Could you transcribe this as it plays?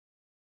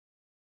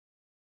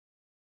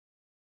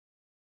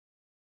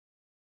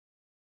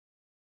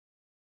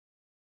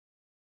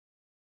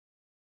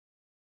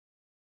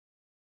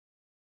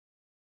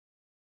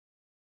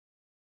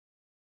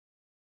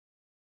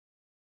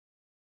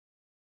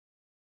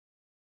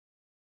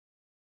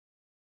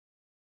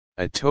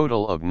A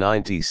total of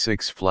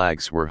 96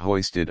 flags were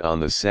hoisted on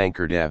the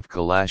Sankardev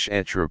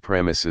Kalashetra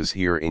premises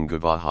here in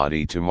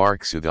Guwahati to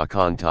mark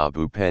Sudhankantha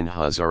Bhupen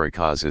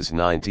Hazarikas'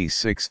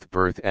 96th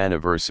birth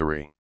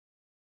anniversary.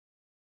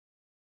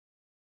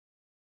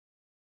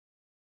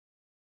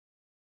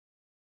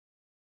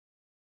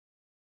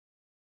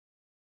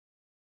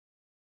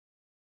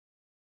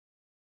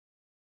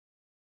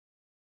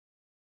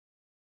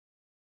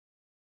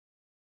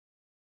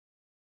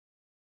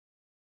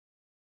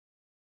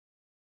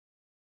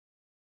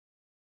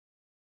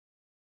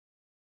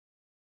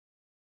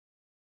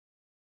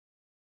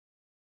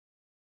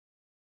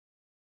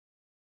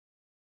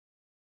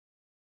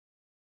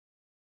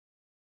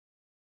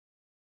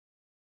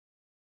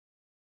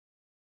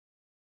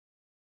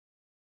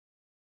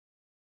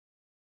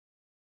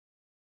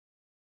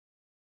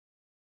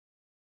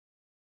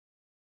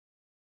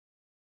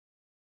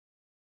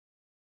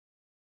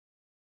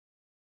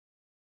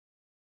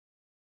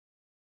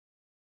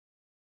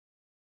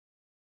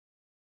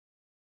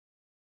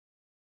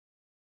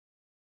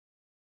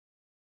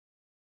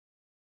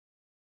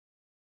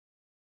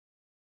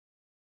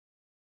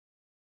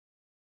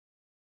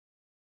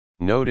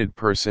 Noted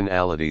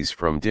personalities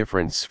from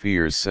different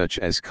spheres such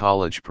as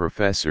college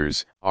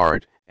professors,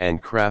 art,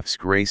 and crafts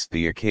graced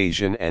the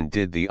occasion and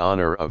did the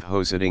honor of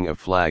hoisting a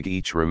flag,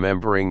 each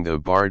remembering the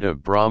bard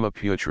of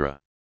Brahmaputra.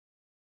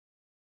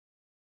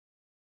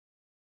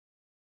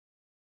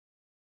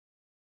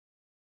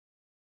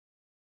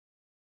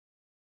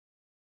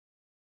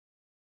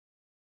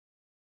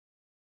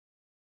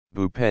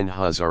 Bhupen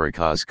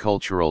Hazarikas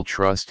Cultural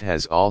Trust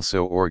has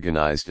also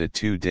organized a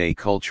 2-day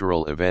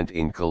cultural event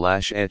in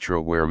Kalashetra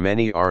where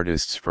many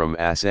artists from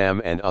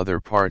Assam and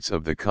other parts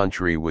of the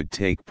country would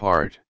take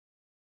part.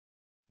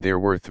 There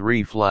were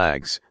 3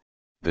 flags: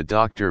 the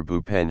Dr.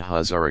 Bhupen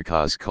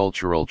Hazarikas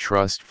Cultural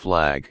Trust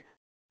flag,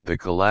 the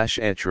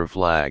Kalashetra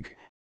flag,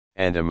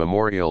 and a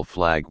memorial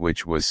flag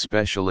which was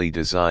specially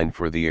designed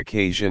for the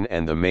occasion,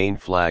 and the main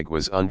flag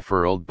was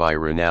unfurled by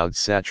renowned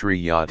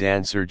Sattriya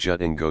dancer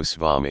Jatin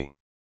Goswami.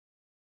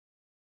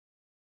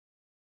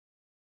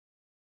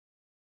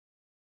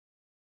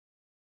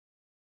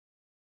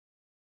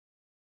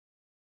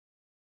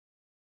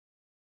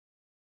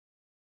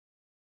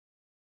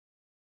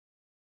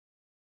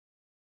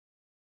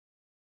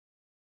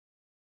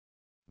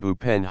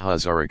 Bhupen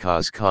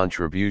Hazarikas'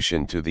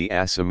 contribution to the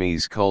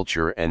Assamese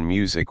culture and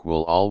music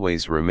will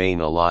always remain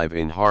alive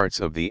in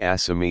hearts of the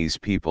Assamese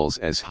peoples,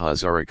 as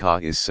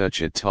Hazarika is such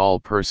a tall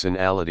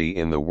personality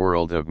in the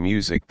world of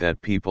music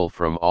that people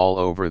from all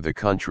over the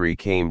country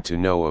came to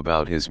know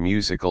about his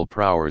musical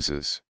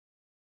prowesses.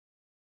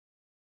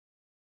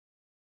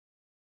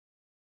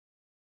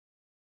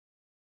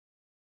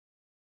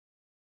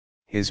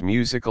 His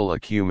musical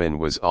acumen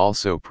was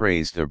also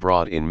praised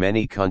abroad in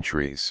many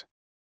countries.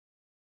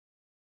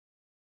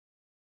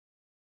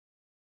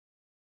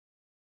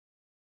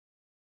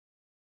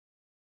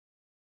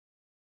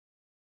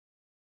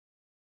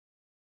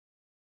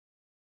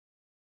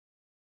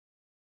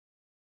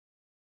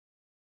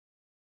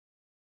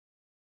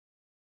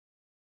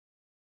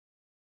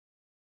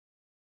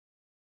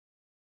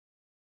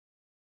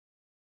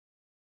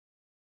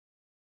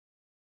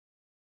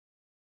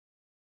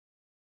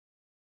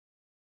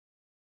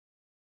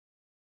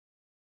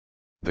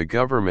 The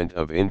government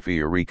of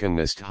India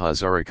recognized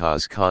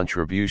Hazarika's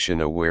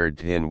contribution,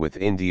 awarded him with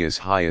India's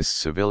highest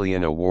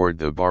civilian award,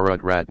 the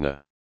Bharat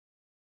Ratna.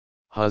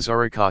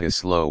 Hazarika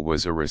Islo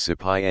was a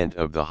recipient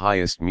of the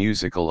highest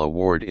musical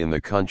award in the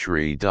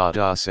country,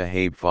 Dada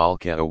Saheb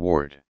Phalke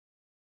Award.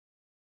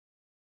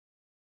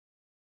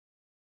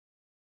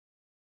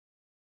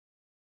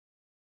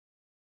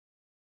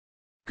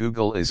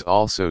 Google is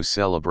also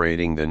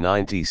celebrating the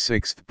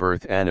 96th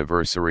birth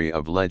anniversary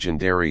of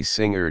legendary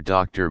singer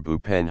Dr.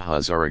 Bhupen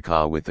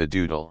Hazarika with a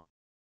doodle.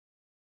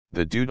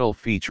 The doodle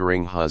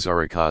featuring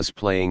Hazarikas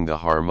playing the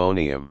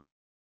harmonium.